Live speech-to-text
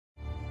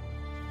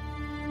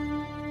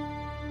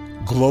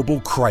Global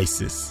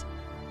crisis.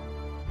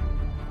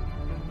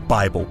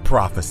 Bible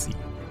prophecy.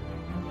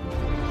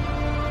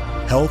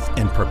 Health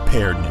and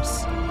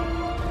preparedness.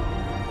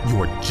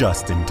 You're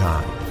just in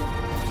time.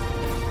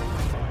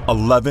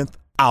 11th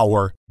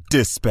hour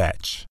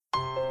dispatch.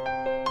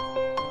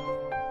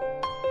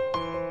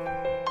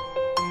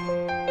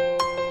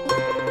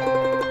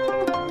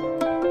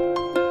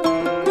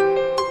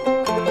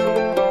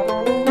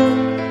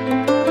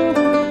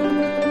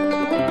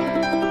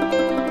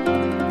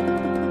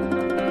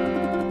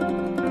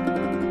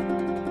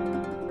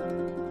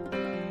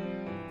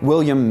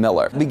 William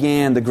Miller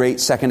began the great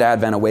Second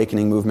Advent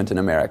Awakening movement in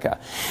America.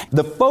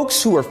 The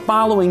folks who were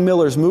following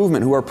Miller's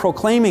movement, who were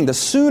proclaiming the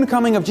soon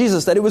coming of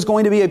Jesus, that it was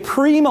going to be a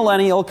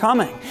premillennial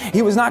coming.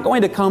 He was not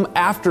going to come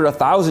after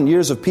 1,000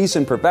 years of peace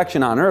and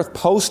perfection on earth,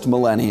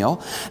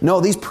 post-millennial.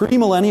 No, these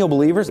premillennial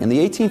believers in the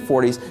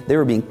 1840s, they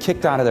were being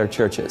kicked out of their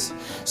churches.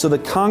 So the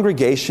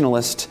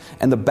Congregationalist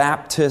and the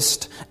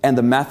Baptist and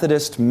the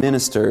Methodist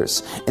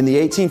ministers in the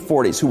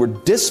 1840s who were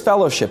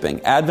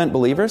disfellowshipping Advent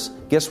believers,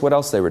 guess what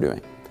else they were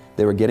doing?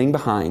 They were getting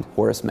behind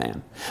Horace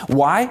Mann.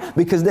 Why?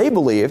 Because they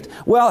believed,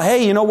 well,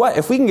 hey, you know what?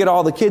 If we can get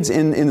all the kids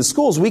in the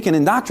schools, we can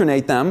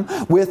indoctrinate them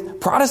with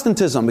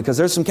Protestantism because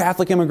there's some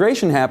Catholic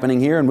immigration happening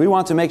here, and we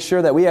want to make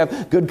sure that we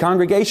have good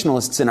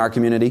Congregationalists in our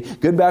community,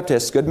 good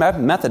Baptists, good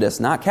Methodists,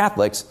 not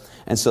Catholics.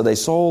 And so they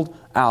sold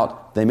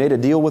out. They made a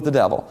deal with the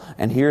devil.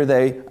 And here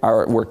they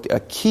were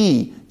a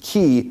key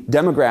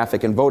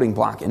demographic and voting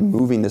bloc in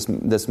moving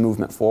this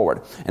movement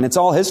forward. And it's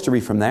all history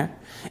from there.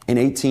 In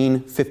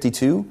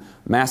 1852,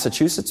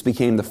 Massachusetts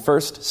became the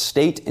first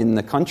state in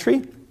the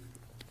country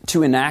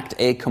to enact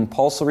a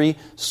compulsory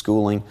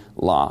schooling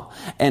law.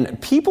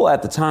 And people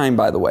at the time,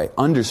 by the way,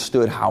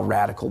 understood how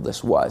radical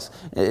this was.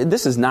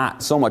 This is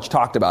not so much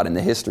talked about in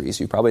the histories.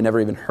 You probably never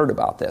even heard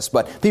about this.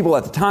 But people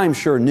at the time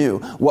sure knew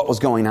what was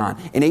going on.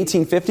 In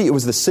 1850, it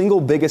was the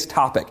single biggest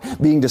topic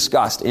being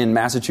discussed in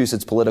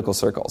Massachusetts political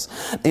circles.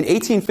 In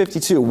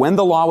 1852, when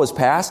the law was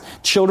passed,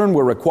 children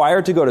were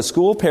required to go to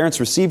school. Parents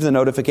received the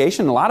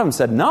notification. A lot of them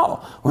said,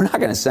 no, we're not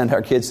going to send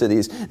our kids to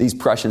these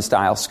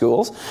Prussian-style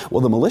schools.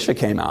 Well, the militia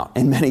came out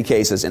in many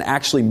cases and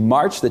actually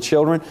marched the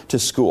children to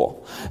school.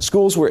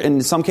 Schools were,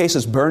 in some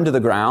cases, burned to the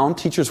ground.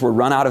 Teachers were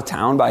run out of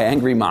town by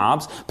angry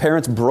mobs.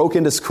 Parents broke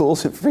into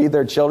schools and freed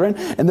their children.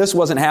 And this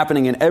wasn't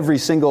happening in every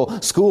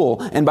single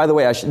school. And by the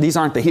way, these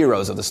aren't the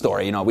heroes of the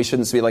story. You know, we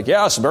shouldn't be like,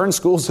 yes, burn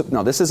schools.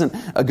 No, this isn't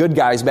a good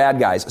guys, bad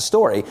guys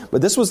story.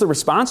 But this was the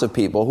response of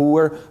people who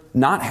were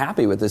not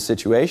happy with this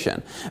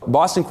situation.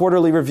 Boston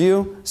Quarterly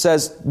Review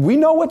says, we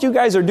know what you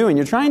guys are doing.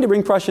 You're trying to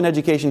bring Prussian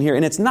education here,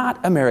 and it's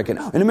not American.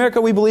 In America,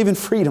 we believe in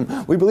freedom.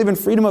 We believe in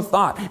freedom of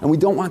thought, and we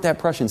don't want that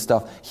Prussian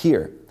stuff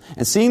here.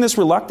 And seeing this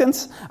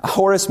reluctance,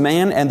 Horace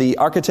Mann and the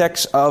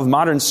architects of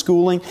modern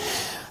schooling,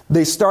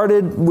 they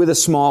started with a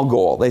small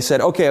goal. They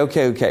said,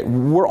 okay,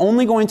 we're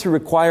only going to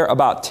require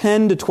about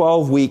 10 to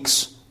 12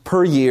 weeks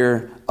per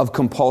year of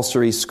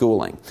compulsory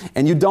schooling.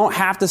 And you don't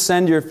have to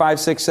send your 5,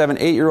 6, 7,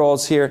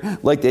 8-year-olds here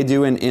like they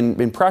do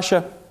in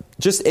Prussia.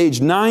 Just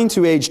age 9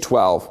 to age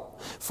 12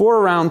 for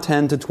around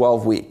 10 to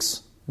 12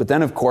 weeks. But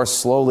then, of course,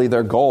 slowly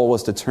their goal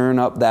was to turn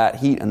up that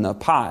heat in the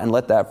pot and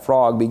let that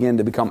frog begin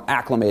to become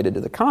acclimated to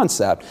the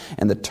concept,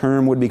 and the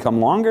term would become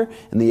longer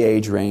and the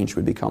age range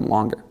would become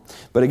longer.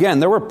 But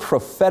again, there were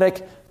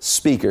prophetic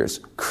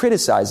speakers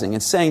criticizing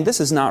and saying this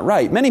is not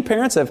right. Many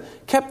parents have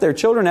kept their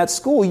children at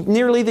school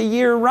nearly the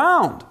year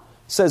round,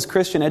 says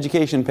Christian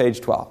Education,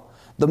 page 12.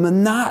 The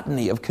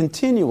monotony of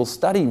continual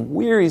study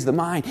wearies the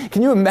mind.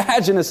 Can you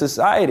imagine a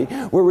society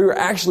where we were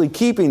actually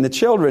keeping the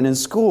children in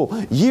school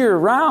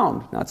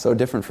year-round? Not so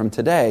different from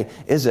today,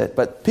 is it?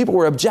 But people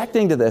were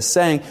objecting to this,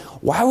 saying,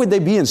 why would they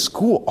be in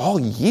school all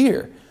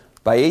year?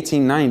 By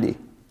 1890,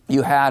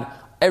 you had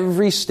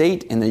every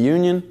state in the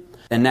Union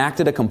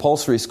enacted a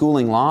compulsory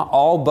schooling law,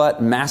 all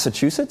but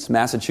Massachusetts.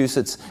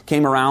 Massachusetts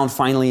came around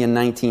finally in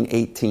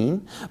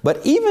 1918. But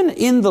even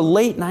in the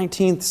late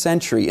 19th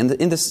century, in the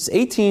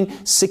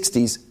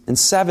 1860s and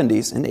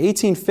 70s and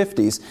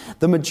 1850s,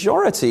 the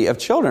majority of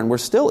children were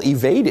still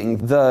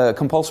evading the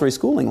compulsory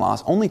schooling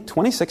laws. Only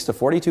 26 to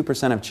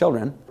 42% of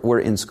children were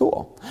in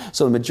school.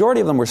 So the majority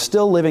of them were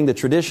still living the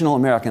traditional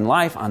American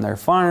life on their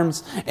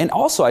farms. And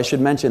also I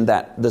should mention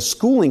that the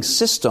schooling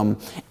system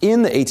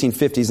in the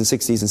 1850s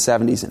and 60s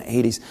and 70s and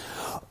 80s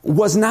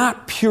was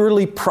not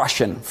purely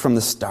Prussian from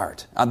the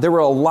start. There were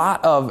a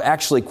lot of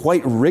actually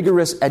quite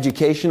rigorous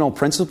educational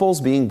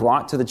principles being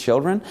brought to the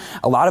children.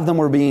 A lot of them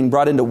were being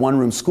brought into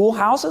one-room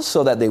schoolhouses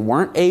so that they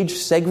weren't age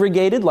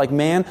segregated like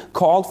Mann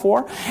called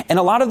for. And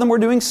a lot of them were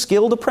doing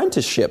skilled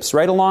apprenticeships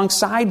right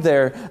alongside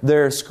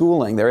their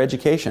schooling, their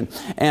education.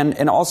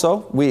 And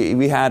also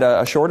we had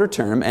a shorter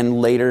term and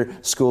later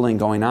schooling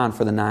going on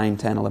for the 9,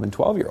 10, 11,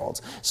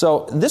 12-year-olds.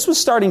 So this was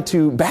starting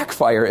to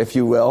backfire, if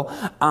you will,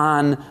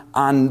 on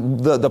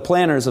the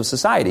planners of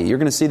society. You're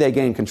going to see they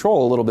gain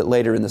control a little bit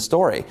later in the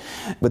story.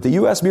 But the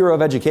U.S. Bureau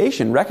of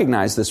Education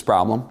recognized this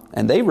problem,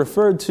 and they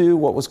referred to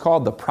what was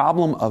called the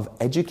problem of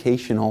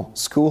educational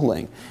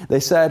schooling. They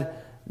said,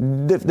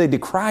 they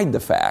decried the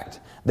fact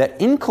that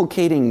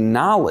inculcating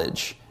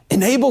knowledge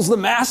enables the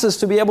masses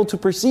to be able to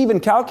perceive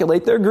and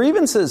calculate their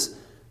grievances.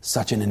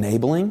 Such an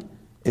enabling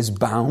is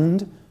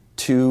bound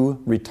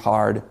to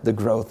retard the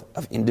growth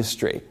of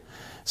industry.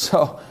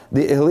 So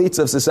the elites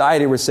of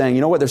society were saying,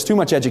 you know what, there's too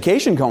much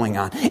education going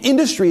on.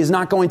 Industry is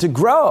not going to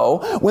grow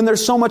when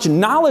there's so much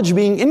knowledge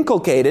being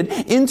inculcated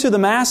into the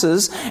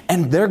masses,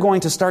 and they're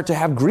going to start to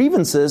have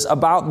grievances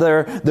about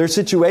their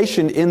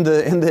situation in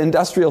the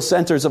industrial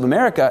centers of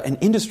America, and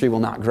industry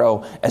will not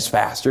grow as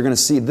fast. You're going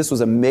to see this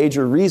was a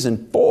major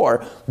reason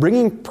for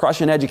bringing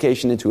Prussian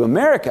education into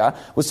America,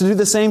 was to do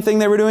the same thing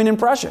they were doing in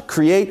Prussia,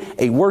 create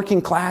a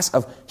working class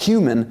of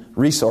human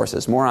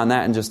resources. More on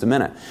that in just a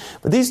minute.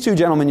 But these two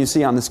gentlemen you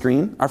see on the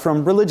screen are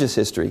from religious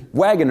history.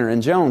 Waggoner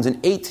and Jones in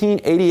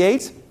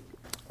 1888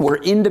 were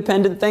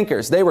independent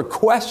thinkers. They were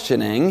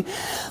questioning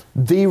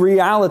the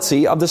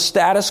reality of the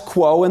status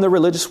quo in the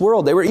religious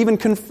world. They were even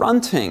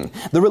confronting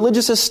the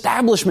religious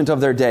establishment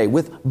of their day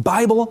with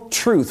Bible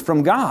truth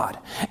from God.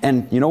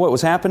 And you know what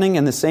was happening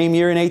in the same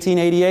year in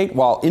 1888?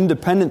 While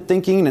independent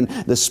thinking and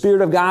the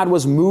Spirit of God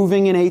was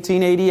moving in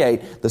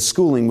 1888, the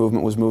schooling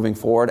movement was moving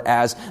forward,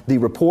 as the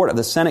report of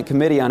the Senate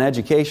Committee on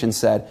Education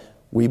said,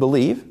 we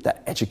believe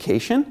that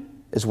education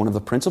is one of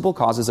the principal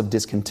causes of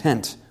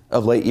discontent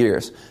of late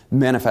years,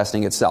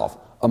 manifesting itself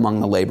among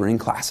the laboring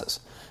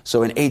classes.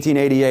 So in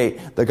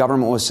 1888, the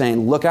government was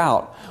saying, look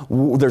out,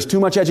 there's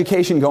too much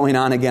education going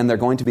on again, they're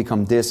going to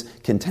become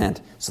discontent.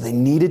 So they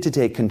needed to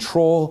take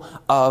control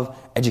of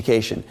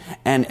education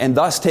and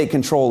thus take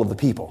control of the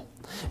people.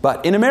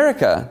 But in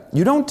America,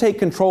 you don't take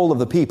control of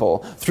the people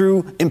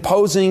through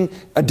imposing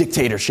a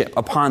dictatorship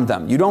upon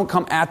them. You don't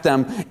come at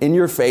them in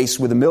your face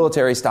with a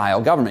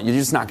military-style government. You're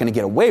just not going to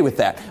get away with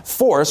that.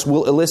 Force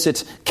will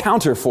elicit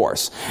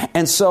counterforce.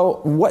 And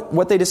so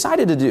what they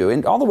decided to do,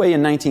 and all the way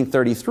in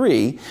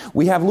 1933,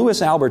 we have Louis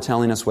Albert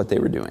telling us what they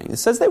were doing. It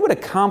says they would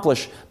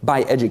accomplish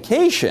by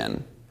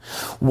education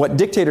what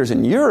dictators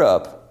in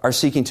Europe are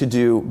seeking to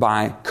do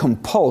by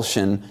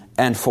compulsion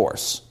and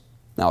force.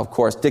 Now, of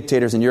course,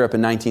 dictators in Europe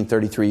in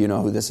 1933, you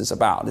know who this is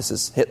about. This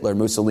is Hitler,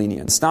 Mussolini,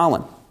 and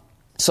Stalin.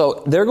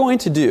 So they're going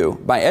to do,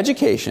 by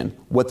education,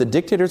 what the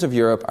dictators of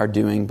Europe are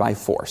doing by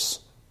force.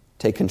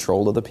 Take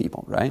control of the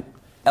people, right?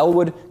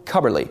 Elwood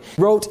Cubberley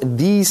wrote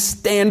the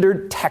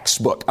standard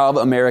textbook of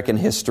American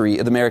history,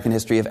 the American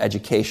history of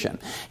education.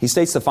 He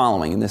states the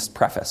following in this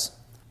preface.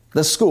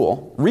 The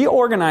school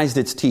reorganized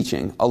its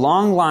teaching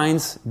along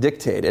lines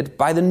dictated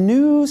by the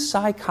new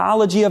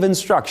psychology of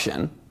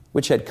instruction,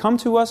 which had come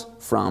to us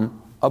from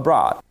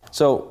abroad.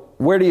 So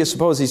where do you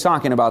suppose he's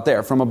talking about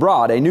there? From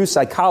abroad, a new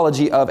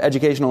psychology of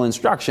educational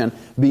instruction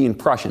being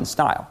Prussian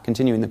style.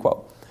 Continuing the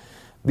quote.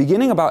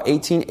 Beginning about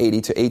 1880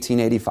 to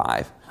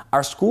 1885,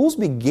 our schools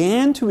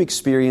began to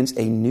experience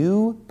a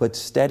new but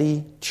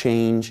steady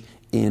change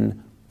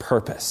in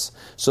purpose.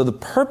 So the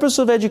purpose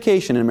of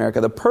education in America,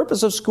 the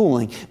purpose of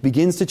schooling,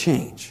 begins to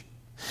change.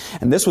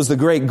 And this was the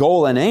great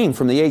goal and aim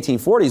from the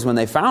 1840s when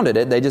they founded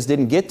it. They just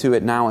didn't get to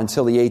it now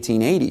until the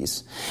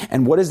 1880s.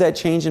 And what is that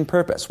change in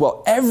purpose?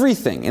 Well,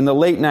 everything in the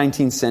late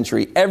 19th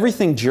century,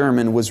 everything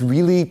German was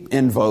really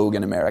in vogue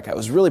in America. It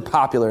was really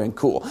popular and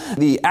cool.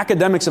 The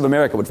academics of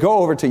America would go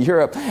over to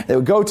Europe, they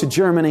would go to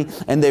Germany,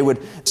 and they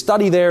would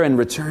study there and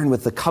return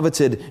with the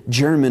coveted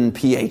German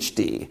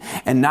PhD.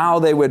 And now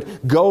they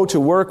would go to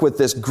work with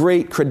this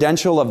great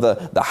credential of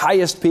the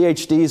highest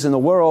PhDs in the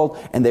world,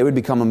 and they would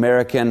become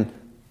American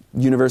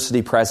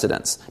university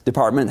presidents,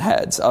 department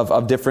heads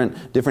of different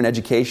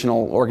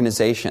educational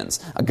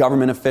organizations,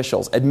 government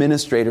officials,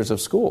 administrators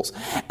of schools.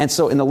 And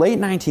so in the late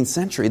 19th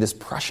century, this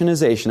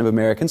Prussianization of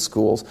American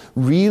schools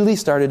really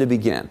started to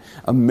begin.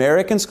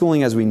 American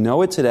schooling as we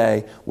know it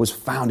today was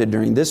founded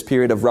during this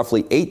period of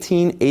roughly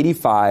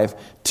 1885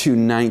 to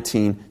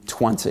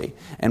 1920.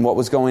 And what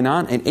was going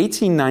on? In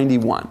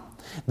 1891,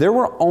 there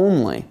were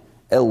only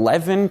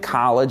 11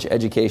 college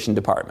education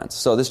departments.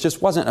 So this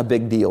just wasn't a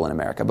big deal in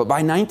America. But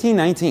by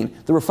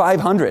 1919, there were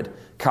 500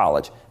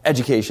 college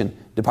education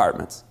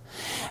departments.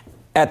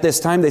 At this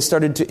time, they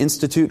started to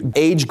institute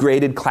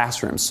age-graded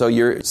classrooms. So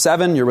you're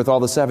 7, you're with all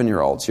the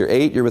 7-year-olds. You're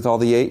 8, you're with all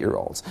the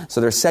 8-year-olds. So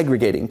they're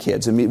segregating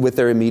kids with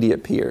their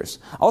immediate peers.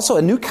 Also,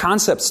 a new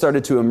concept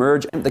started to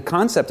emerge, the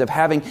concept of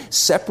having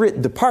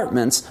separate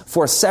departments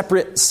for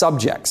separate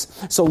subjects.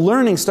 So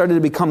learning started to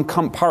become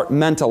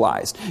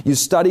compartmentalized. You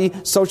study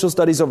social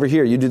studies over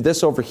here, you do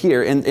this over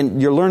here,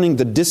 and you're learning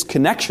the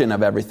disconnection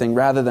of everything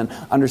rather than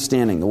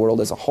understanding the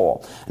world as a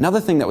whole. Another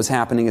thing that was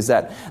happening is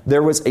that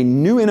there was a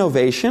new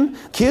innovation.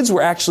 Kids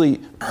were actually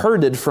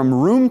herded from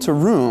room to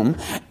room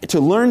to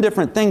learn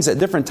different things at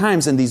different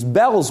times, and these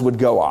bells would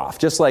go off,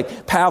 just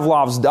like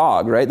Pavlov's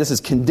dog, right? This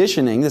is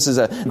conditioning. This is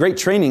a great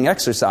training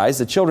exercise.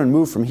 The children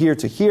move from here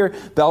to here.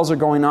 Bells are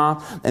going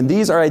off. And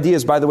these are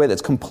ideas, by the way,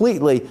 that's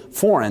completely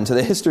foreign to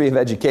the history of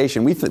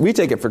education. We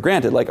take it for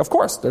granted, like, of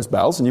course, there's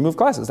bells and you move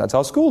classes. That's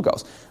how school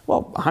goes.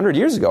 Well, 100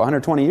 years ago,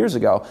 120 years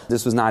ago,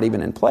 this was not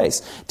even in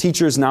place.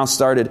 Teachers now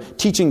started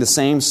teaching the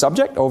same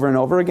subject over and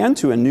over again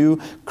to a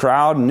new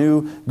crowd,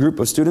 new group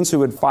of students students who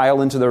would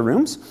file into their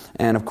rooms.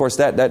 And of course,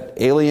 that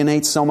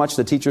alienates so much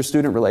the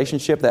teacher-student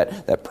relationship,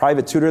 that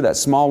private tutor, that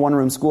small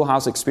one-room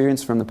schoolhouse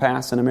experience from the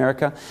past in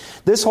America.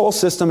 This whole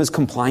system is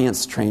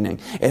compliance training.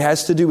 It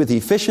has to do with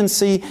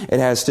efficiency. It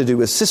has to do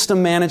with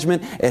system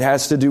management. It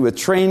has to do with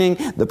training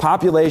the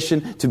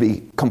population to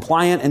be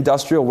compliant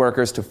industrial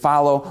workers to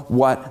follow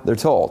what they're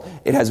told.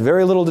 It has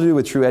very little to do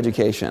with true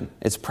education.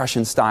 It's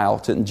Prussian style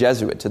to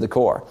Jesuit to the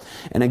core.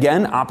 And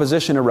again,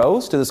 opposition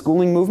arose to the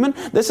schooling movement.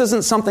 This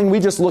isn't something we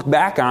just look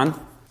back on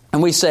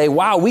and we say,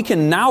 wow, we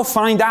can now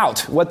find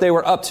out what they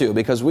were up to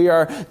because we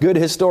are good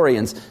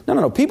historians.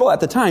 No. People at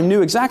the time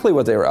knew exactly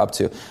what they were up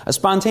to. A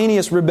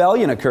spontaneous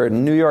rebellion occurred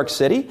in New York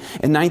City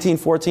in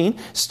 1914.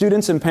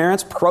 Students and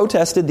parents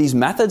protested these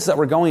methods that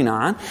were going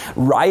on.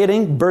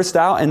 Rioting burst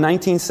out in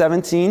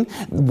 1917.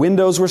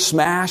 Windows were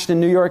smashed in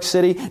New York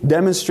City.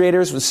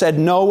 Demonstrators said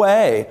no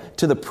way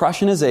to the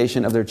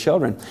Prussianization of their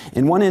children.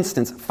 In one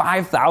instance,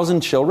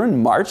 5,000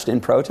 children marched in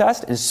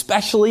protest, and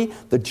especially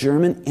the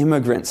German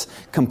immigrants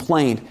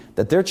complained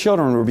that their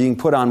children were being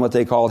put on what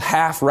they called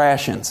half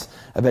rations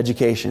of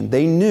education.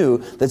 They knew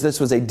that this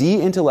was a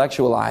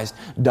de-intellectualized,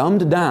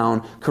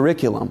 dumbed-down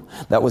curriculum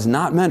that was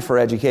not meant for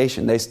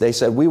education. They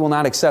said, we will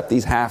not accept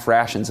these half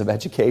rations of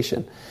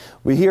education.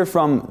 We hear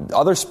from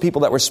other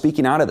people that were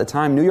speaking out at the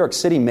time. New York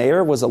City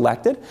mayor was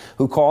elected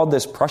who called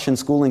this Prussian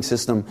schooling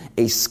system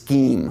a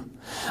scheme.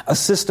 A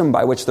system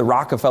by which the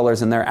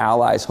Rockefellers and their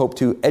allies hope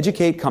to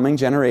educate coming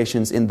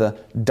generations in the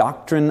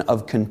doctrine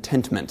of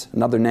contentment,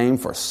 another name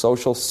for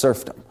social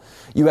serfdom.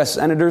 U.S.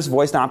 senators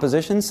voiced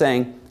opposition,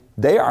 saying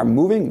they are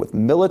moving with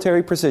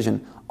military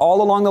precision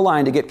all along the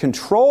line to get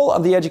control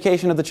of the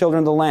education of the children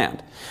of the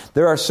land.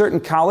 There are certain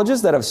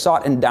colleges that have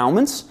sought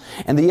endowments,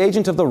 and the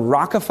agent of the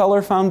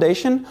Rockefeller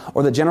Foundation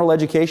or the General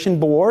Education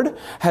Board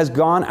has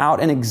gone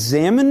out and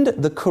examined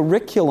the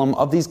curriculum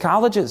of these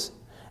colleges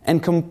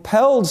and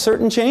compelled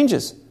certain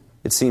changes.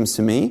 It seems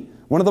to me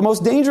one of the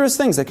most dangerous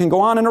things that can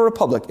go on in a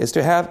republic is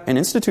to have an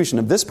institution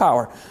of this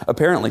power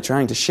apparently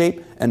trying to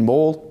shape and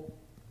mold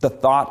the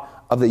thought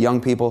of the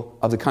young people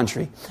of the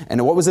country.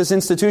 And what was this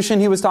institution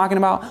he was talking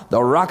about?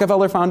 The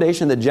Rockefeller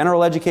Foundation, the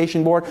General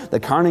Education Board, the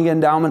Carnegie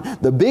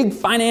Endowment, the big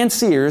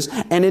financiers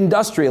and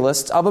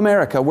industrialists of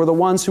America were the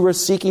ones who were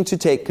seeking to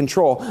take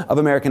control of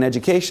American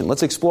education.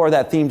 Let's explore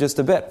that theme just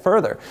a bit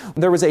further.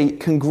 There was a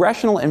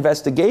congressional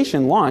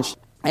investigation launched,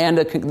 and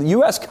the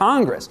U.S.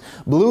 Congress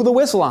blew the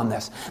whistle on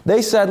this.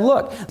 They said,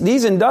 look,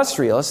 these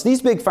industrialists,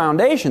 these big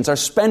foundations are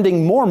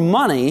spending more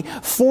money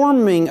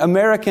forming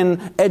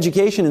American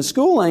education and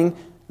schooling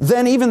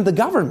than even the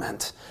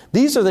government.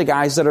 These are the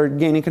guys that are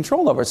gaining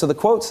control over it. So the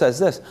quote says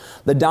this: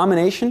 the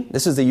domination,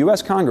 this is the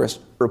U.S. Congress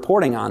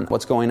reporting on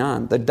what's going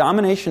on, the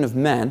domination of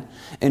men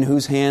in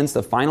whose hands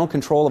the final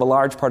control of a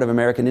large part of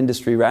American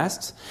industry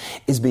rests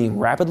is being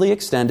rapidly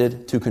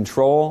extended to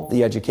control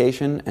the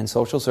education and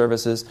social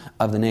services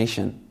of the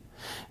nation.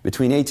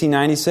 Between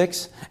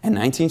 1896 and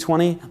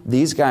 1920,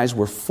 these guys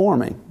were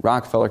forming,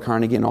 Rockefeller,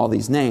 Carnegie, and all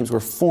these names were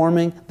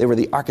forming, they were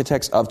the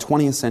architects of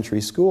 20th century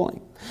schooling.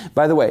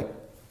 By the way,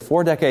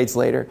 4 decades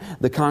later,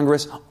 the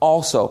Congress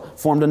also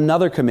formed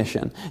another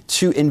commission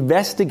to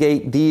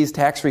investigate these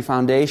tax-free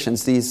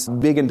foundations, these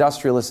big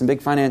industrialists and big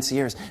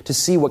financiers, to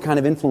see what kind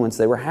of influence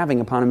they were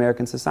having upon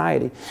American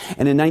society.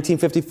 And in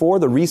 1954,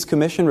 the Reese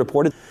Commission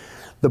reported,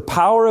 the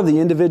power of the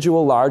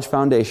individual large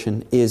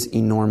foundation is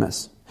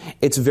enormous.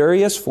 Its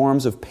various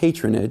forms of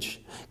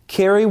patronage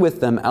carry with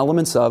them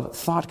elements of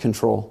thought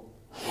control.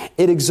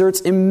 It exerts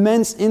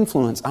immense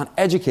influence on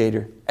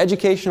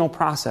educational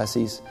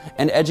processes,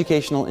 and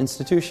educational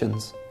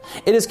institutions.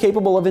 It is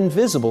capable of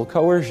invisible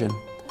coercion.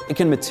 It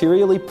can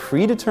materially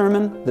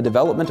predetermine the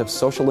development of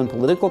social and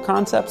political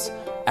concepts,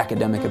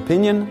 academic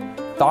opinion,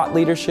 thought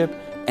leadership,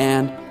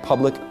 and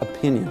public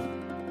opinion.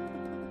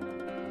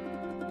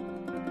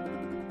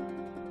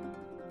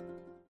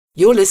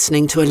 You're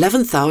listening to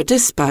 11th Hour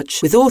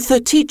Dispatch with author,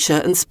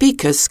 teacher, and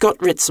speaker Scott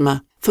Ritzmer.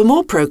 For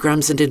more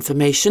programs and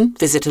information,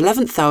 visit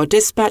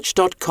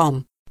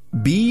 11thhourdispatch.com.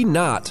 Be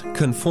not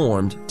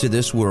conformed to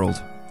this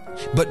world,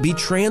 but be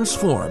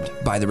transformed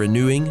by the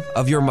renewing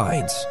of your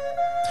minds.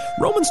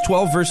 Romans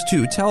 12 verse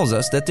 2 tells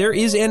us that there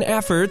is an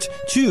effort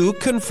to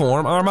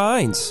conform our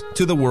minds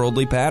to the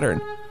worldly pattern.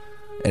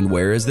 And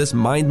where is this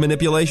mind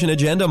manipulation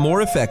agenda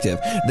more effective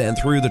than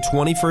through the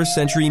 21st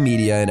century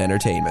media and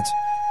entertainment?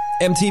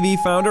 MTV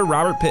founder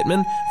Robert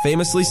Pittman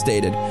famously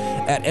stated,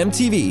 "At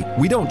MTV,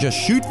 we don't just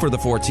shoot for the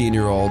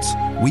 14-year-olds,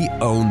 we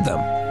own them."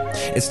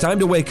 It's time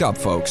to wake up,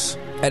 folks.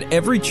 At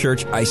every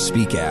church I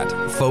speak at,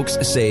 folks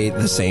say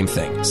the same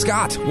thing.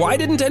 Scott, why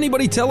didn't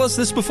anybody tell us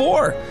this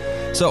before?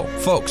 So,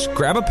 folks,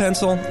 grab a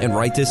pencil and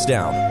write this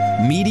down.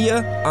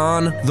 Media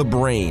on the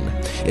Brain.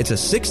 It's a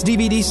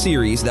 6-DVD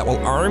series that will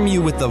arm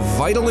you with the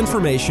vital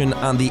information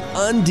on the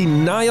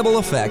undeniable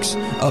effects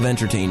of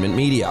entertainment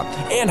media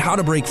and how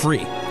to break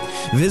free.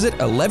 Visit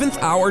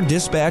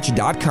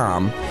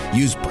 11thhourdispatch.com.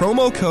 Use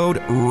promo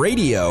code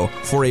RADIO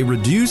for a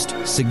reduced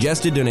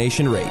suggested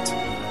donation rate.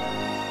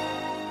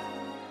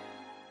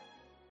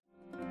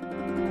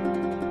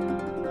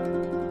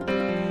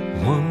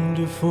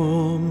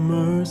 Wonderful,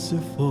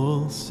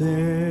 merciful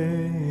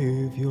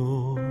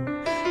Savior,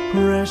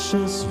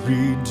 precious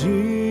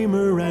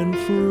Redeemer and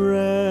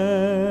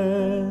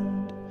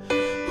friend,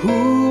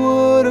 who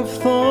would have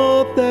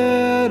thought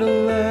that a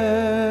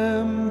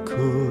lamb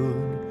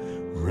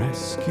could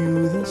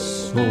rescue the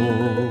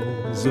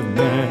souls of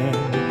men?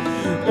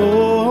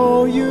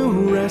 Oh,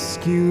 you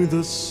rescue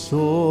the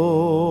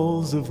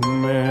souls of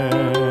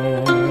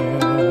men.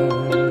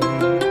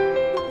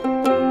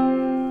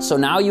 So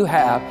now you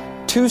have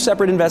two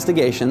separate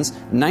investigations,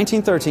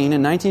 1913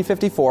 and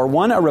 1954,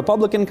 one a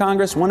Republican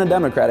Congress, one a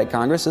Democratic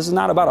Congress. This is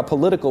not about a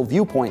political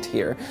viewpoint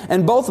here.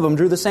 And both of them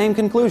drew the same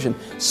conclusion.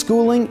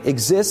 Schooling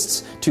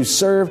exists to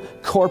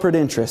serve corporate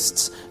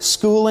interests.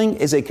 Schooling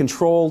is a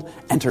controlled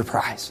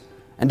enterprise.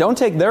 And don't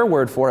take their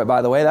word for it,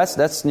 by the way.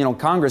 That's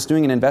Congress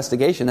doing an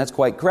investigation. That's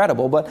quite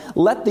credible. But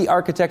let the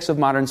architects of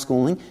modern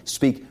schooling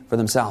speak for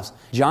themselves.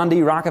 John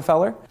D.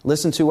 Rockefeller,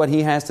 listen to what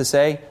he has to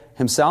say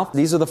himself.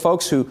 These are the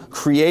folks who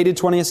created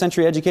 20th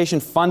century education,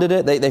 funded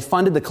it. They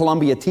funded the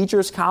Columbia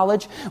Teachers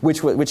College,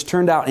 which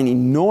turned out an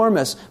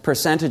enormous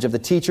percentage of the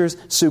teachers,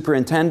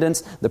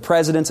 superintendents, the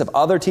presidents of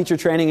other teacher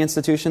training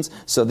institutions.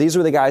 So these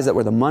were the guys that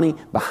were the money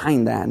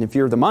behind that. And if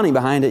you're the money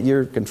behind it,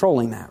 you're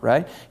controlling that,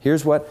 right?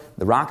 Here's what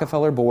the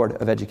Rockefeller Board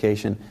of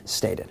Education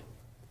stated.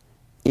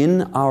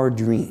 In our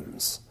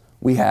dreams,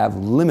 we have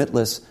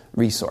limitless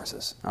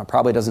resources. Now, it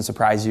probably doesn't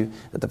surprise you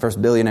that the first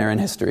billionaire in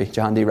history,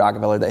 John D.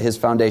 Rockefeller, that his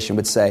foundation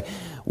would say,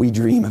 we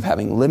dream of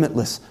having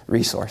limitless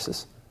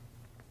resources.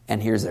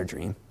 And here's their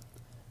dream.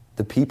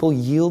 The people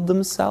yield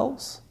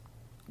themselves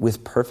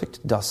with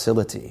perfect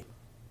docility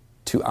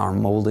to our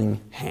molding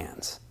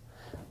hands.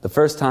 The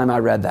first time I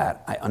read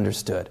that, I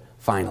understood,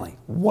 finally,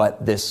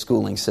 what this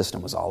schooling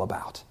system was all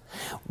about.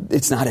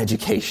 It's not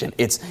education.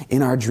 It's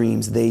in our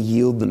dreams, they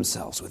yield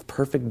themselves with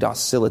perfect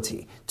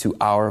docility to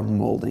our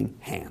molding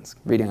hands.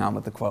 Reading on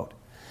with the quote.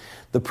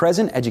 The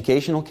present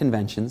educational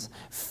conventions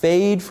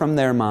fade from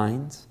their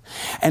minds,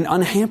 and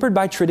unhampered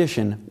by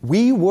tradition,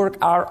 we work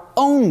our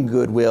own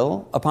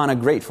goodwill upon a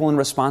grateful and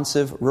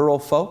responsive rural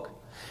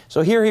folk.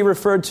 So here he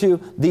referred to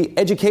the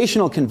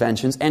educational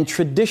conventions and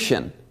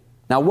tradition.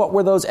 Now, what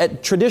were those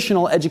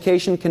traditional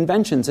education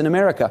conventions in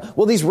America?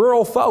 Well, these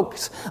rural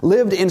folks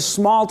lived in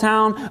small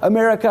town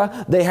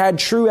America. They had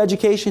true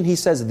education. He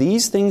says,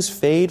 these things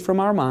fade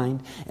from our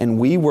mind, and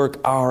we work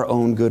our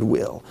own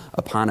goodwill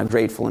upon a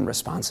grateful and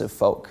responsive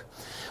folk.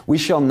 We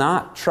shall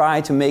not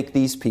try to make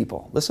these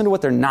people. Listen to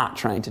what they're not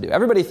trying to do.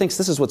 Everybody thinks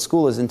this is what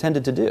school is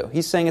intended to do.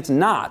 He's saying it's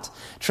not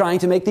trying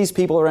to make these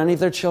people or any of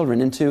their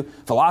children into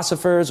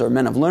philosophers or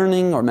men of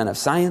learning or men of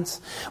science.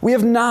 We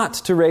have not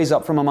to raise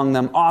up from among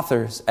them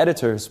authors,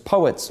 editors,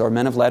 poets, or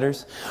men of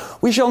letters.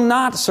 We shall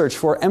not search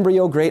for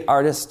embryo great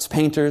artists,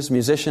 painters,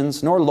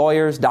 musicians, nor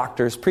lawyers,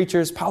 doctors,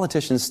 preachers,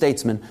 politicians,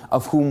 statesmen,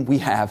 of whom we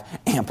have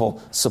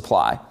ample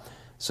supply.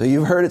 So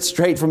you've heard it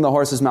straight from the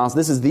horse's mouth.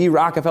 This is the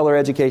Rockefeller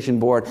Education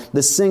Board,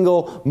 the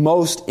single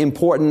most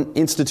important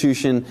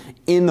institution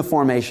in the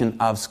formation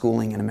of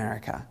schooling in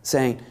America,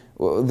 saying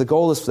the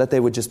goal is that they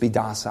would just be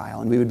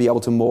docile and we would be able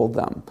to mold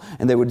them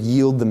and they would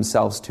yield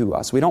themselves to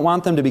us. We don't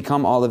want them to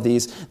become all of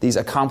these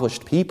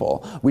accomplished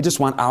people. We just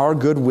want our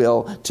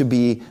goodwill to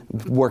be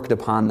worked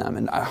upon them.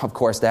 And of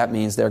course that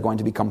means they're going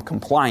to become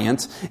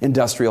compliant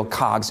industrial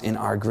cogs in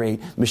our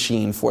great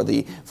machine for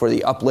the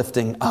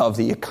uplifting of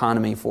the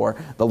economy, for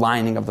the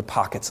lining of the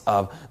pockets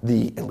of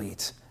the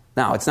elite.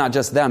 Now, it's not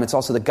just them, it's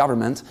also the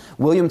government.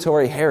 William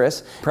Torrey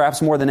Harris,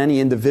 perhaps more than any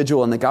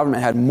individual in the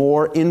government, had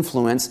more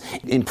influence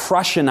in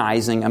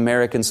Prussianizing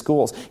American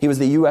schools. He was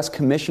the U.S.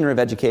 Commissioner of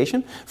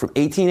Education from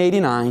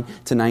 1889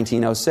 to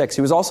 1906.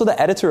 He was also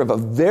the editor of a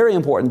very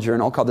important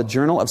journal called the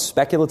Journal of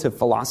Speculative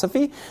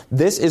Philosophy.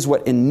 This is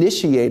what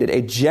initiated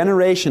a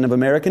generation of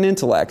American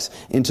intellects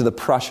into the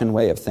Prussian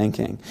way of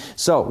thinking.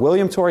 So,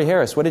 William Torrey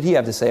Harris, what did he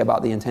have to say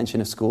about the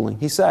intention of schooling?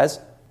 He says,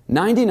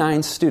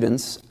 99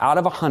 students out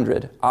of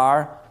 100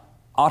 are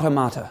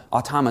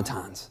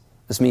automatons.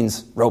 This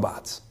means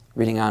robots.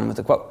 Reading on with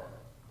the quote.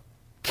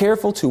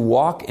 Careful to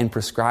walk in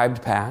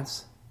prescribed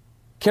paths,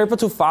 careful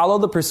to follow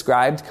the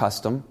prescribed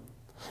custom.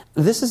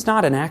 This is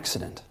not an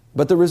accident,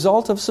 but the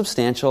result of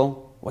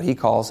substantial, what he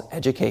calls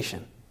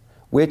education,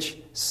 which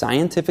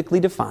scientifically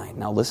defined.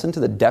 Now listen to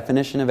the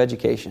definition of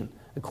education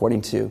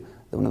according to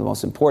one of the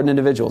most important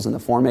individuals in the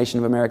formation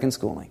of American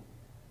schooling.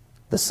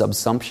 The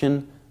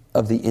subsumption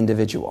of the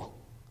individual.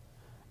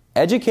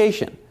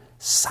 Education,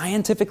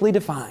 scientifically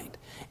defined,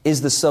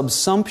 is the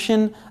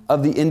subsumption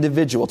of the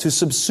individual, to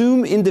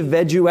subsume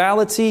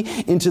individuality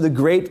into the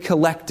great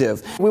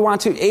collective. We want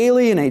to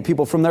alienate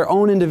people from their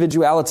own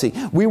individuality.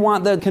 We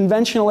want the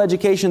conventional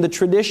education, the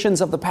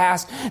traditions of the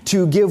past,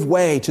 to give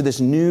way to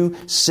this new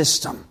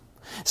system.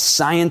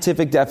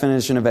 Scientific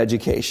definition of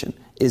education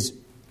is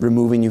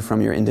removing you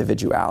from your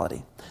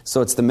individuality.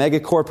 So it's the mega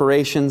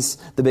corporations,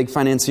 the big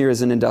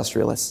financiers and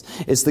industrialists.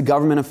 It's the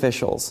government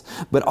officials.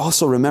 But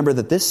also remember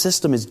that this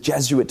system is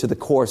Jesuit to the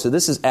core. So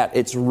this is at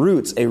its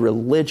roots a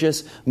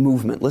religious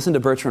movement. Listen to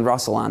Bertrand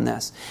Russell on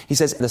this. He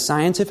says, the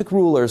scientific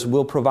rulers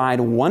will provide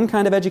one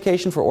kind of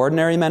education for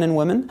ordinary men and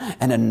women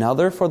and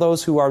another for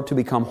those who are to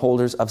become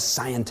holders of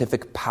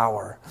scientific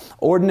power.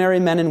 Ordinary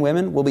men and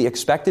women will be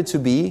expected to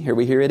be, here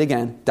we hear it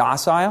again,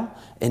 docile,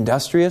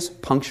 industrious,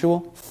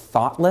 punctual,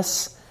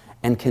 thoughtless,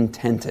 and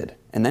contented.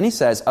 And then he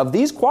says, of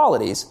these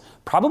qualities,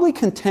 probably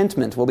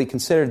contentment will be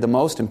considered the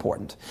most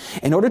important.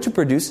 In order to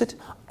produce it,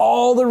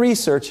 all the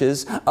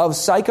researches of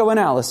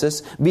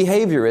psychoanalysis,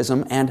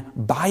 behaviorism, and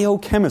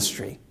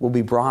biochemistry will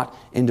be brought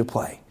into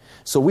play.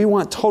 So we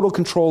want total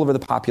control over the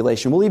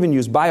population. We'll even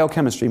use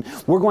biochemistry.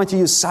 We're going to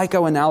use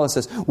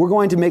psychoanalysis. We're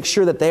going to make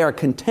sure that they are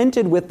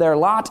contented with their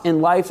lot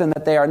in life and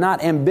that they are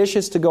not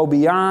ambitious to go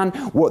beyond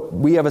what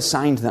we have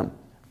assigned them.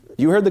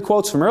 You heard the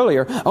quotes from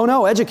earlier. Oh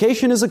no,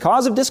 education is a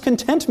cause of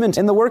discontentment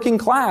in the working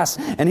class.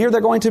 And here they're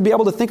going to be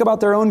able to think about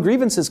their own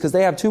grievances because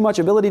they have too much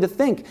ability to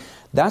think.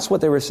 That's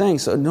what they were saying.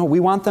 So no, we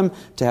want them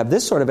to have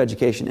this sort of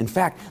education. In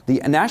fact, the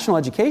National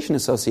Education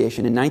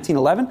Association in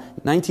 1911,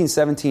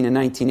 1917, and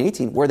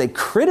 1918, where they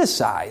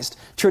criticized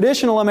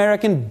traditional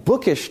American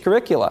bookish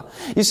curricula.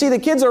 You see, the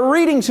kids are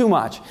reading too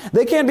much.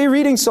 They can't be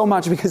reading so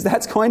much because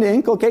that's going to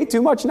inculcate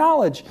too much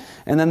knowledge.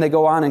 And then they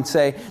go on and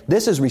say,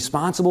 this is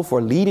responsible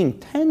for leading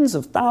tens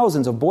of thousands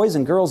of boys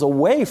and girls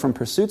away from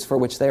pursuits for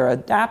which they are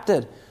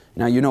adapted.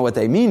 Now, you know what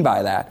they mean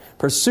by that.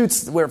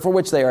 Pursuits for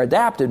which they are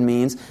adapted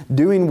means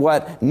doing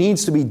what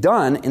needs to be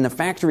done in the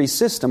factory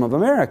system of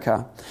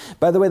America.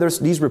 By the way,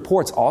 these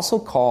reports also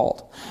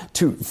called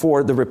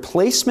for the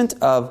replacement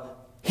of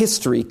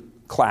history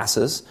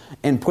classes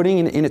and putting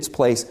in its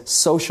place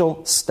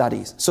social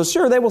studies. So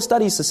sure, they will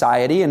study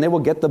society and they will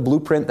get the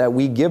blueprint that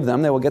we give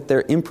them. They will get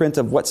their imprint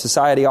of what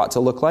society ought to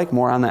look like.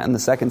 More on that in the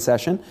second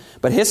session.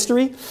 But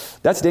history,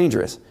 that's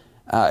dangerous.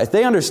 If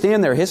they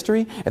understand their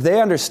history, if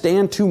they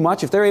understand too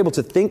much, if they're able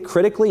to think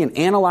critically and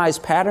analyze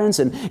patterns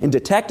and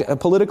detect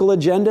political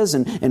agendas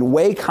and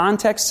weigh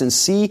contexts and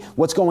see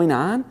what's going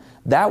on,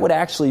 that would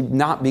actually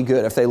not be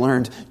good if they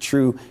learned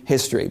true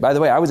history. By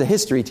the way, I was a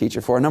history teacher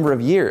for a number of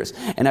years.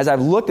 And as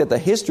I've looked at the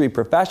history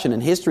profession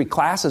and history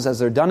classes as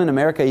they're done in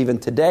America even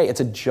today, it's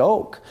a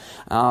joke.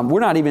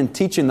 We're not even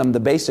teaching them the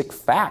basic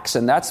facts,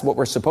 and that's what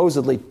we're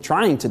supposedly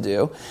trying to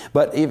do.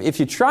 But if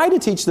you try to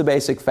teach the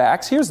basic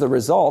facts, here's the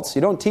results.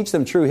 You don't teach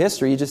them true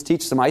history, you just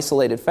teach some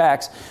isolated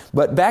facts.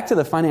 But back to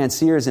the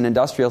financiers and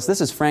industrials,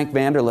 this is Frank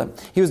Vanderlip.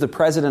 He was the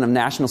president of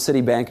National City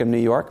Bank of New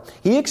York.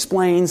 He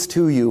explains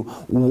to you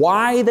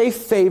why they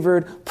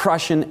favored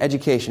Prussian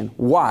education.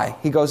 Why?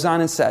 He goes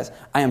on and says,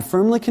 I am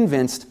firmly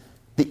convinced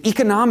the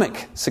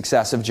economic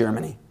success of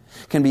Germany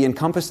can be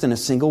encompassed in a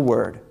single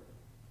word: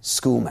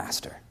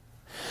 schoolmaster.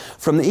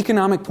 From the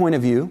economic point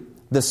of view,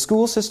 the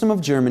school system of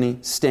Germany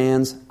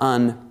stands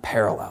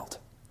unparalleled.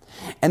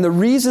 And the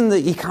reason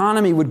the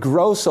economy would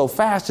grow so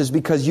fast is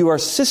because you are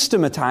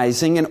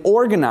systematizing and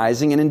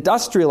organizing and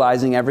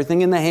industrializing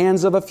everything in the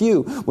hands of a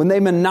few. When they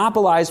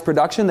monopolize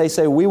production, they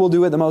say, we will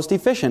do it the most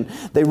efficient.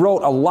 They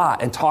wrote a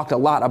lot and talked a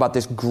lot about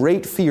this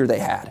great fear they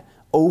had: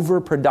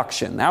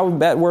 overproduction.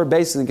 That word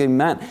basically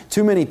meant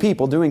too many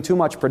people doing too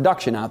much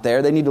production out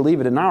there. They need to leave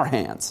it in our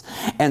hands.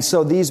 And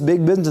so these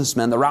big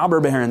businessmen, the robber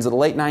barons of the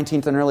late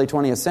 19th and early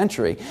 20th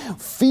century,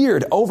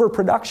 feared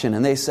overproduction.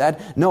 And they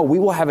said, no, we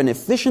will have an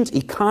efficient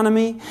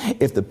economy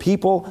if the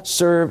people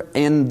serve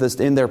in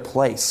their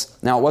place.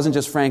 Now, it wasn't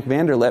just Frank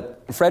Vanderlip.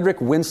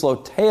 Frederick Winslow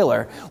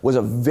Taylor was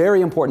a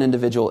very important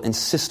individual in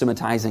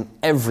systematizing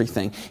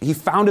everything. He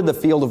founded the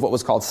field of what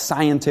was called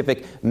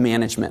scientific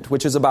management,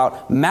 which is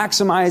about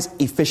maximize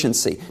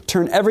efficiency,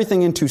 turn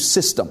everything into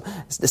system,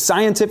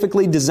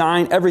 scientifically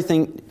design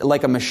everything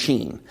like a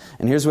machine.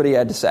 And here's what he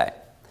had to say.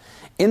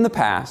 In the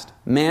past,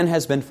 man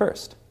has been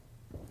first.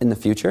 In the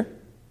future,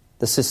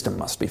 the system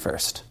must be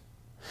first.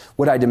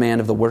 What I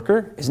demand of the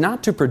worker is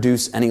not to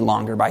produce any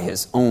longer by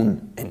his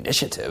own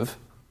initiative,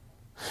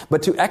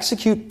 but to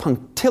execute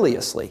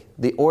punctiliously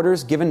the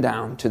orders given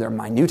down to their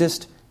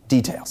minutest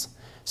details.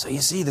 So you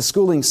see, the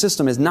schooling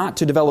system is not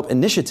to develop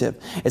initiative.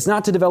 It's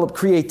not to develop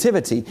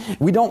creativity.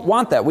 We don't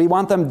want that. We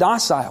want them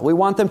docile. We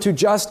want them to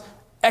just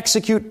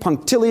execute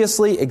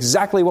punctiliously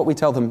exactly what we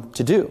tell them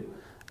to do.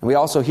 And we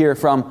also hear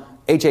from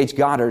H.H.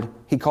 Goddard.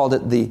 He called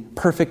it the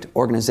perfect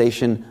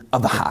organization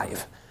of the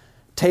hive.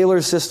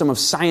 Taylor's system of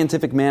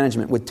scientific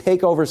management would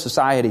take over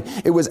society.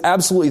 It was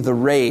absolutely the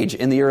rage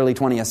in the early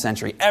 20th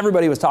century.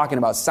 Everybody was talking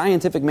about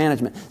scientific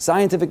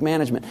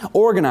management,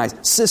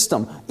 organized,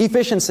 system,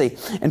 efficiency.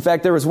 In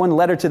fact, there was one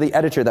letter to the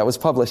editor that was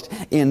published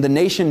in The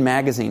Nation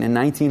magazine in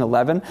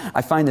 1911.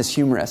 I find this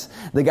humorous.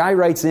 The guy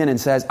writes in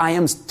and says, I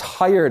am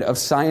tired of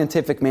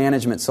scientific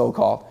management,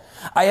 so-called.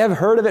 I have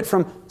heard of it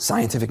from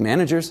scientific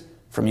managers,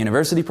 from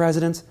university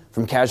presidents,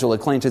 from casual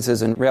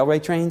acquaintances in railway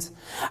trains.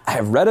 I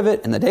have read of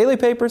it in the daily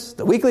papers,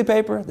 the weekly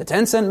paper, the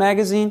 10-cent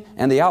magazine,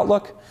 and the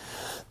Outlook.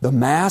 The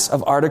mass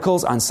of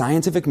articles on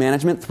scientific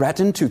management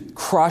threatened to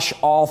crush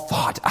all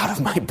thought out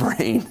of my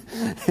brain.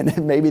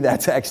 And maybe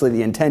that's actually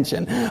the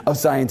intention of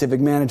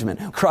scientific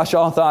management. Crush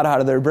all thought out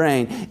of their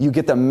brain. You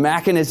get the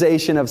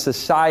mechanization of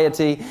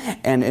society.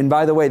 And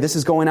by the way, this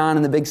is going on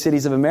in the big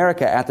cities of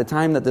America at the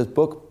time that this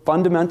book,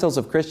 Fundamentals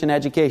of Christian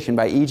Education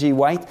by E.G.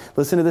 White,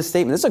 listen to this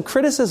statement. This is a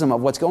criticism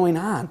of what's going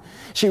on.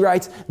 She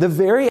writes, the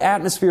very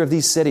atmosphere of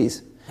these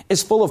cities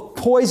is full of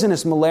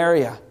poisonous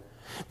malaria.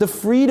 The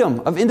freedom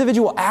of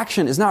individual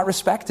action is not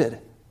respected.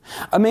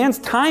 A man's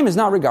time is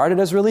not regarded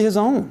as really his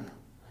own.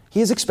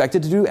 He is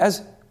expected to do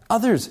as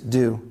others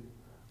do.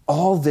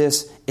 All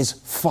this is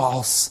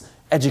false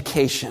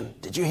education.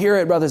 Did you hear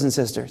it, brothers and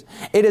sisters?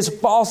 It is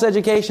false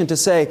education to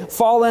say,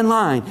 fall in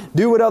line,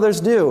 do what others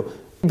do,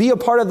 be a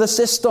part of the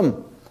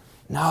system.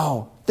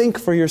 No, think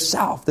for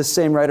yourself. The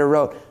same writer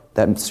wrote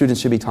that students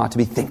should be taught to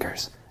be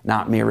thinkers,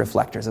 not mere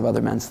reflectors of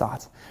other men's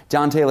thoughts.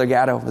 John Taylor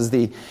Gatto was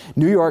the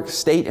New York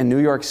State and New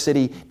York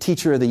City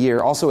Teacher of the Year,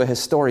 also a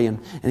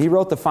historian, and he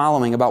wrote the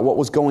following about what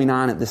was going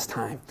on at this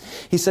time.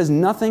 He says,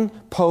 nothing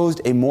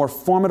posed a more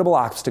formidable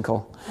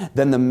obstacle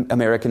than the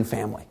American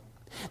family.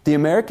 The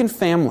American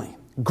family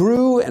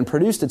grew and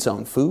produced its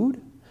own food,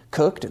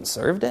 cooked and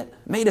served it,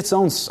 made its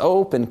own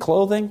soap and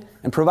clothing,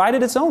 and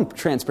provided its own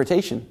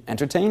transportation,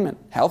 entertainment,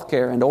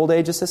 healthcare, and old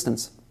age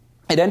assistance.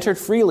 It entered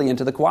freely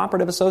into the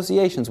cooperative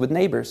associations with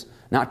neighbors,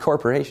 not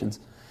corporations.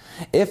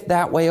 If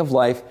that way of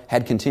life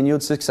had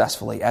continued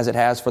successfully, as it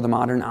has for the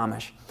modern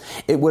Amish,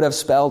 it would have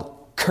spelled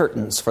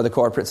curtains for the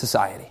corporate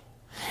society.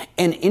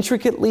 An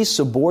intricately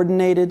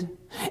subordinated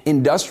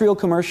industrial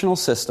commercial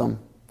system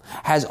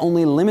has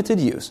only limited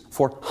use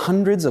for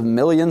hundreds of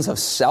millions of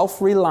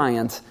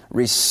self-reliant,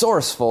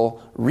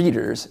 resourceful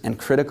readers and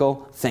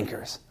critical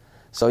thinkers.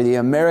 So the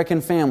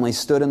American family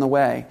stood in the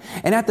way.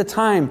 And at the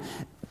time,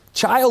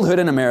 childhood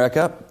in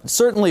America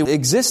certainly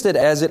existed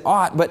as it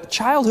ought, but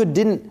childhood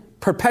didn't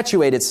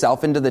perpetuate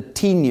itself into the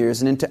teen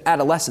years and into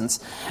adolescence.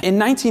 In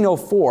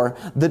 1904,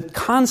 the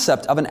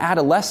concept of an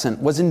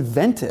adolescent was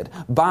invented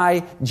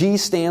by G.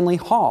 Stanley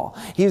Hall.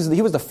 He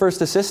was the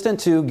first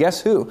assistant to,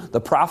 guess who?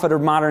 The prophet of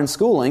modern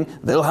schooling,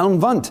 Wilhelm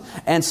Wundt.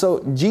 And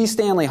so G.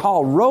 Stanley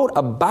Hall wrote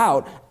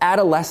about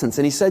adolescence,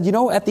 and he said,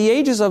 at the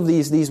ages of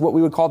these what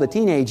we would call the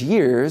teenage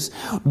years,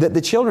 that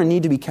the children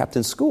need to be kept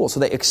in school.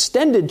 So they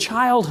extended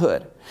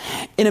childhood.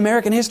 In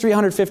American history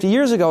 150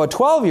 years ago, a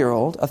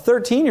 12-year-old, a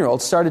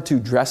 13-year-old started to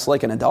dress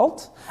like an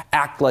adult,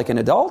 act like an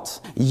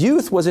adult.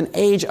 Youth was an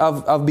age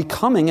of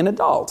becoming an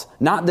adult,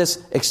 not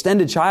this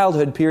extended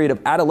childhood period of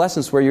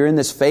adolescence where you're in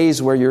this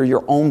phase where you're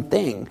your own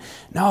thing.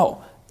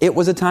 No. It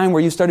was a time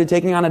where you started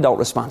taking on adult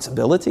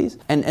responsibilities.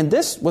 And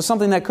this was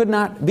something that could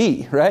not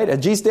be, right?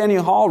 G. Stanley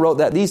Hall wrote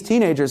that these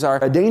teenagers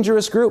are a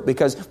dangerous group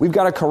because we've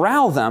got to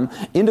corral them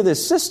into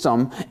this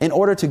system in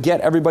order to get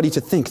everybody to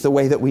think the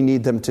way that we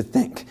need them to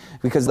think.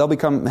 Because they'll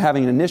become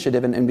having an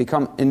initiative and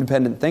become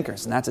independent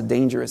thinkers. And that's a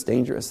dangerous,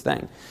 dangerous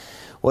thing.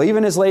 Well,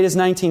 even as late as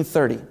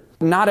 1930,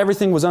 not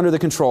everything was under the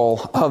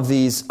control of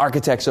these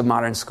architects of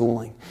modern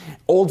schooling.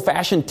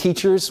 Old-fashioned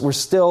teachers were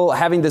still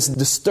having this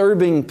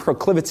disturbing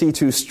proclivity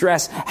to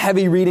stress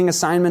heavy reading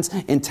assignments,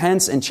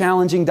 intense and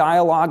challenging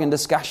dialogue and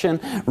discussion,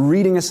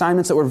 reading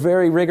assignments that were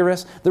very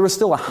rigorous. There were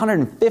still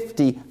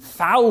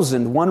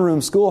 150,000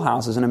 one-room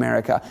schoolhouses in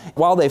America.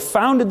 While they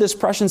founded this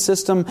Prussian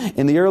system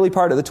in the early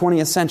part of the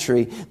 20th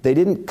century, they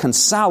didn't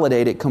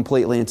consolidate it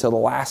completely until the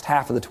last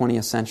half of the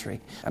 20th century.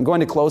 I'm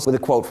going to close with a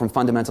quote from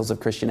Fundamentals of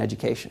Christian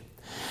Education.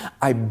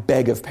 I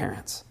beg of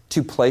parents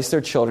to place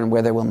their children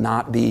where they will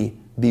not be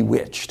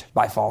bewitched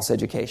by false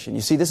education.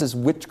 You see, this is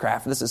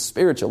witchcraft. This is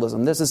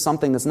spiritualism. This is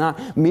something that's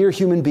not mere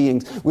human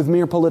beings with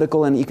mere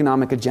political and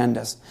economic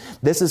agendas.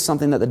 This is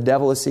something that the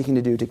devil is seeking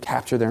to do to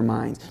capture their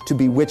minds, to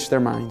bewitch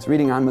their minds.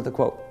 Reading on with the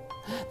quote.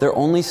 Their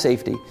only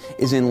safety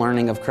is in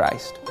learning of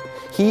Christ.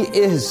 He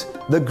is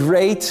the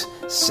great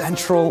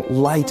central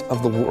light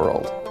of the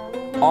world.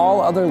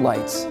 All other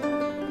lights,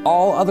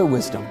 all other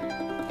wisdom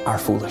are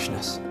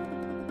foolishness.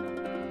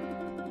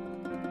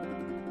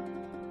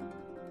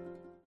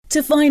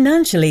 To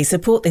financially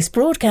support this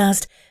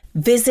broadcast,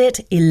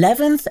 visit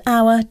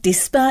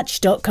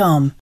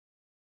 11thhourdispatch.com.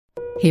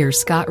 Here's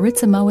Scott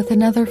Ritzema with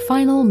another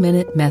final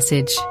minute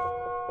message.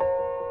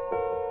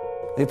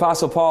 The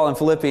Apostle Paul in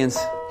Philippians,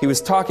 he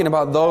was talking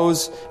about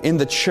those in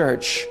the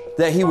church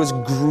that he was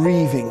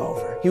grieving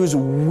over. He was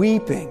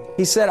weeping.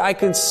 He said, I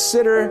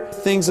consider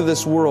things of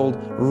this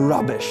world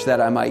rubbish that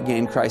I might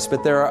gain Christ,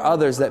 but there are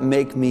others that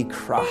make me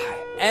cry.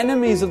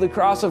 Enemies of the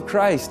cross of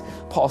Christ.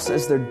 Paul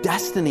says their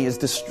destiny is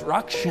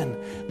destruction.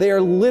 They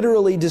are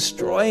literally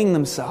destroying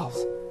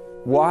themselves.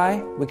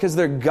 Why? Because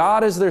their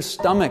God is their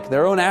stomach,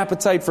 their own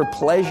appetite for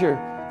pleasure.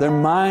 Their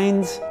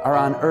minds are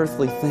on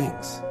earthly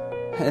things.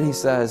 And he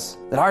says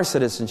that our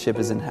citizenship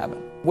is in heaven.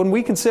 When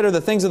we consider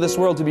the things of this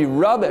world to be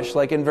rubbish,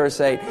 like in verse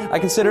 8, I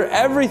consider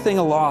everything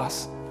a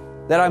loss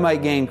that I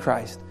might gain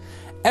Christ.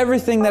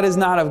 Everything that is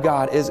not of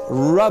God is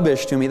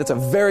rubbish to me. That's a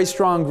very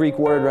strong Greek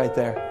word right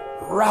there.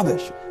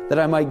 Rubbish, that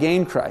I might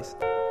gain Christ.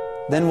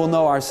 Then we'll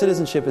know our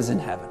citizenship is in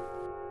heaven.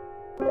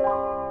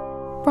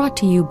 Brought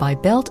to you by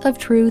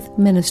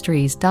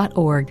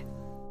beltoftruthministries.org.